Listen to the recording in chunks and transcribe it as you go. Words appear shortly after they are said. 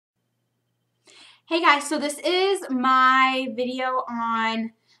Hey guys, so this is my video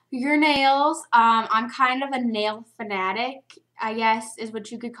on your nails. I'm kind of a nail fanatic, I guess is what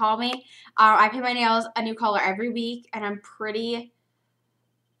you could call me. I paint my nails a new color every week, and I'm pretty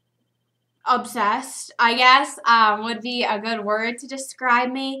obsessed, I guess, would be a good word to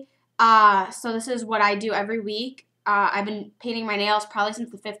describe me. So this is what I do every week. I've been painting my nails probably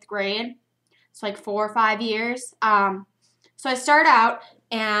since the 5th grade. It's like 4 or 5 years. So I start out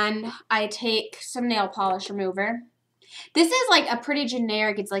and I take some nail polish remover. This is like a pretty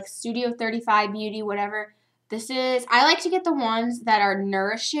generic, it's like Studio 35 Beauty, whatever. I like to get the ones that are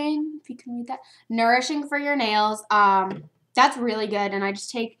nourishing, if you can read that, nourishing for your nails. That's really good, and I just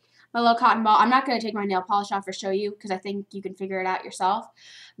take my little cotton ball. I'm not going to take my nail polish off or show you because I think you can figure it out yourself.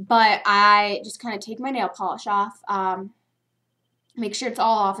 But I just kind of take my nail polish off. Make sure it's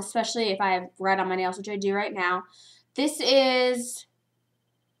all off, especially if I have red on my nails, which I do right now. This is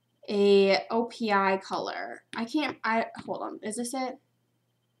a O.P.I color. Hold on. Is this it?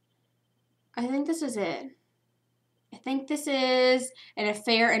 I think this is it. I think this is an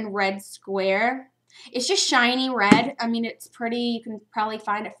Affair in Red Square. It's just shiny red. I mean, it's pretty. You can probably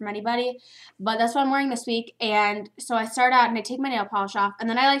find it from anybody. But that's what I'm wearing this week. And so I start out and I take my nail polish off. And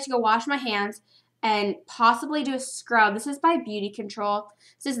then I like to go wash my hands and possibly do a scrub. This is by Beauty Control.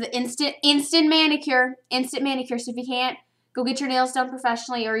 This is the instant manicure. Instant manicure. So if you can't go get your nails done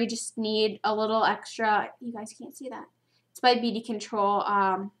professionally or you just need a little extra, you guys can't see that. It's by Beauty Control.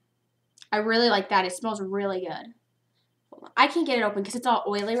 I really like that. It smells really good. Hold on. I can't get it open because it's all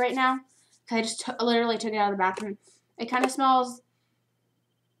oily right now. I just literally took it out of the bathroom. It kind of smells,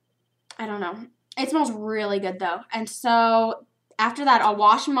 I don't know. It smells really good though. And so after that, I'll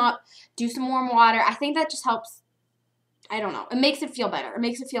wash them up, do some warm water. I think that just helps, I don't know. It makes it feel better. It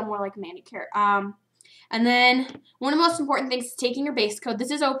makes it feel more like a manicure. And then one of the most important things is taking your base coat.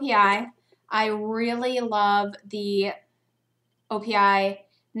 This is O.P.I. I really love the O.P.I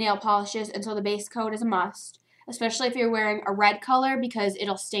nail polishes, and so the base coat is a must, especially if you're wearing a red color because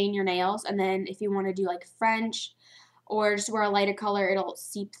it'll stain your nails. And then if you want to do like French or just wear a lighter color, it'll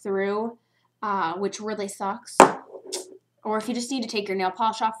seep through, which really sucks. Or if you just need to take your nail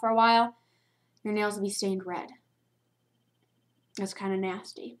polish off for a while, your nails will be stained red. That's kind of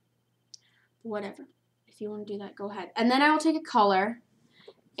nasty. Whatever. If you want to do that, go ahead. And then I will take a color.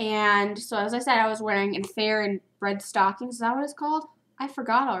 And so as I said, I was wearing an Affair in Red Stockings. Is that what it's called? I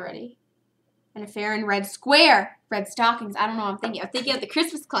forgot already. An Affair in Red Square. Red Stockings. I don't know what I'm thinking. I'm thinking of the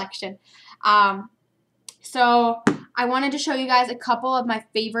Christmas collection. So I wanted to show you guys a couple of my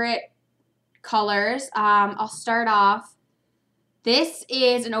favorite colors. I'll start off. This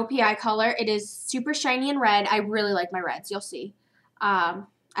is an O.P.I color. It is super shiny and red. I really like my reds. You'll see.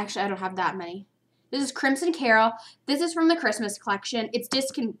 Actually, I don't have that many. This is Crimson Carol. This is from the Christmas collection. It's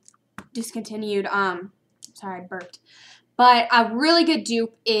discontinued. Sorry, I burped. But a really good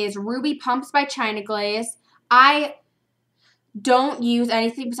dupe is Ruby Pumps by China Glaze. I don't use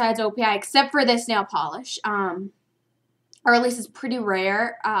anything besides O.P.I except for this nail polish. Or at least it's pretty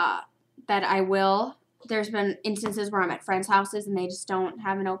rare that I will. There's been instances where I'm at friends' houses and they just don't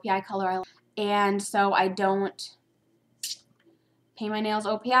have an O.P.I color. And so I don't paint my nails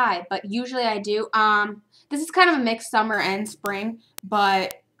O.P.I, but usually I do. This is kind of a mixed summer and spring,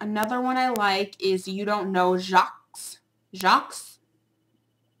 but another one I like is You Don't Know Jacques. It's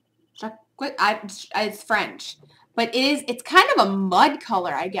French, but it's kind of a mud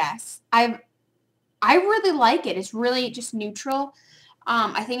color, I guess. I really like it. It's really just neutral.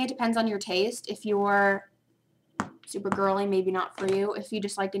 I think it depends on your taste. If you're super girly, maybe not for you. If you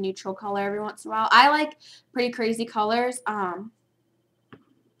just like a neutral color every once in a while. I like pretty crazy colors.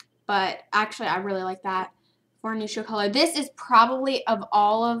 But actually I really like that for a neutral color. This is probably, of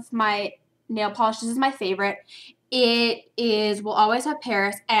all of my nail polish, this is my favorite. It will always have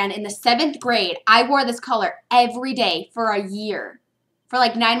Paris, and in the 7th grade, I wore this color every day for a year. For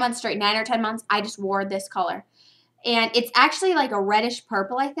like 9 months straight, 9 or 10 months, I just wore this color. And it's actually like a reddish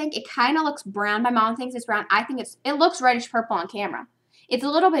purple, I think. It kind of looks brown. My mom thinks it's brown. I think it looks reddish purple on camera. It's a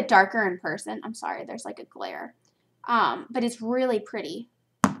little bit darker in person. I'm sorry, there's like a glare. But it's really pretty.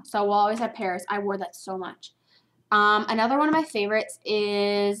 So we'll always have Paris. I wore that so much. Another one of my favorites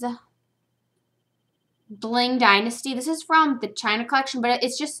is Bling Dynasty. This is from the China collection, but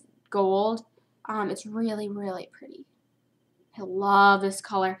it's just gold. It's really, really pretty. I love this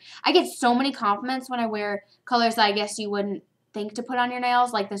color. I get so many compliments when I wear colors that I guess you wouldn't think to put on your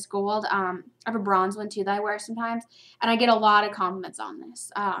nails, like this gold. I have a bronze one too that I wear sometimes, and I get a lot of compliments on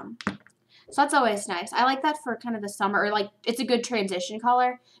this. So that's always nice. I like that for kind of the summer, or like it's a good transition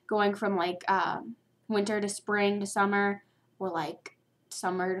color going from like winter to spring to summer, or like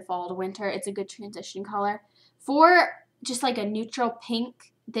summer to fall to winter. It's a good transition color. For just like a neutral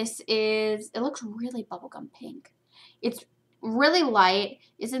pink, it looks really bubblegum pink. It's really light.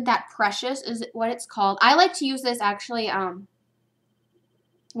 Isn't that precious? Is it what it's called? I like to use this actually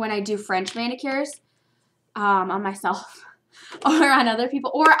when I do French manicures on myself or on other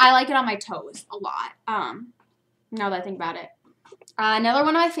people. Or I like it on my toes a lot, now that I think about it. Another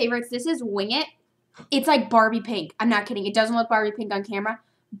one of my favorites, this is Wing It. It's like Barbie pink. I'm not kidding. It doesn't look Barbie pink on camera,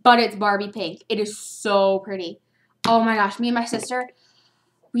 but it's Barbie pink. It is so pretty. Oh my gosh, me and my sister,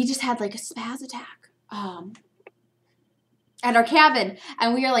 we just had like a spaz attack at our cabin,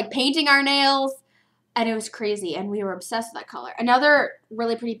 and we were like painting our nails, and it was crazy, and we were obsessed with that color. Another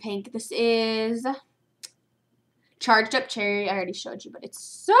really pretty pink. This is Charged Up Cherry. I already showed you, but it's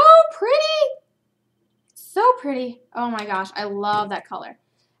so pretty. So pretty. Oh my gosh, I love that color.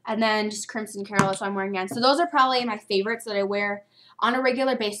 And then just Crimson Carol is what I'm wearing again. So those are probably my favorites that I wear on a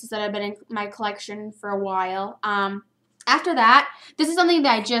regular basis that have been in my collection for a while. After that, this is something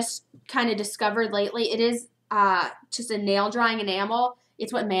that I just kind of discovered lately. It is just a nail drying enamel.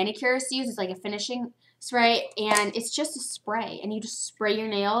 It's what manicurists use. It's like a finishing spray, and it's just a spray, and you just spray your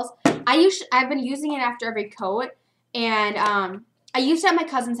nails. I've been using it after every coat, and I used it at my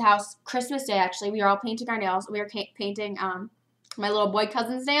cousin's house Christmas Day. Actually, we were all painting our nails. We were painting my little boy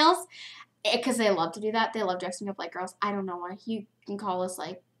cousin's nails because they love to do that. They love dressing up like girls. I don't know why. You can call us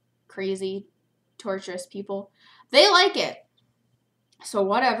like crazy, torturous people. They like it. So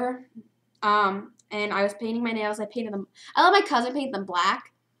whatever. And I was painting my nails. I painted them. I let my cousin paint them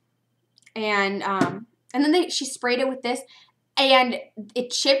black. And then she sprayed it with this, and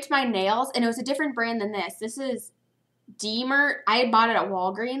it chipped my nails. And it was a different brand than this. This is Deemer. I had bought it at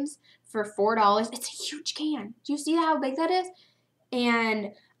Walgreens for $4. It's a huge can. Do you see how big that is?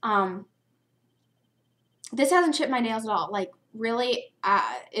 And this hasn't chipped my nails at all. Like, really,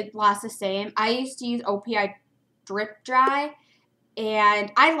 it lasts the same. I used to use O.P.I Drip Dry,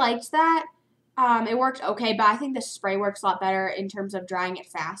 and I liked that. It worked okay, but I think the spray works a lot better in terms of drying it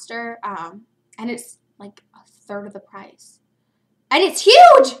faster. And it's like a third of the price. And it's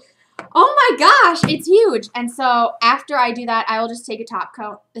huge! Oh my gosh, it's huge. And so after I do that, I will just take a top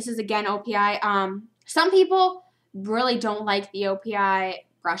coat. This is, again, O.P.I. Some people really don't like the O.P.I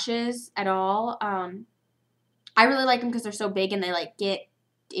brushes at all. I really like them because they're so big and they, like, get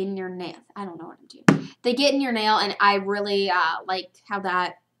in your nail. I don't know what I'm doing. They get in your nail, and I really like how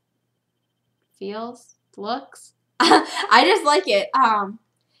that feels, looks. I just like it.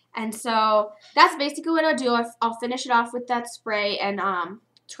 And so that's basically what I'll do. I'll finish it off with that spray and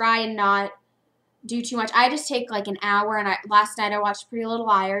try and not do too much. I just take like an hour, and last night I watched Pretty Little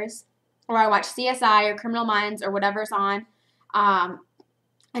Liars, or I watched CSI or Criminal Minds or whatever's on,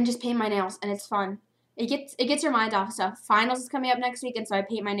 and just paint my nails, and it's fun. It gets your mind off of stuff. Finals is coming up next week, and so I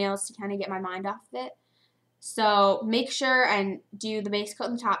paint my nails to kind of get my mind off of it. So make sure and do the base coat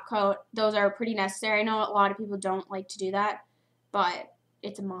and the top coat. Those are pretty necessary. I know a lot of people don't like to do that, but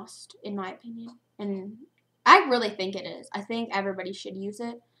it's a must, in my opinion. And I really think it is. I think everybody should use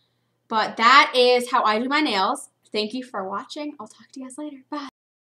it. But that is how I do my nails. Thank you for watching. I'll talk to you guys later. Bye.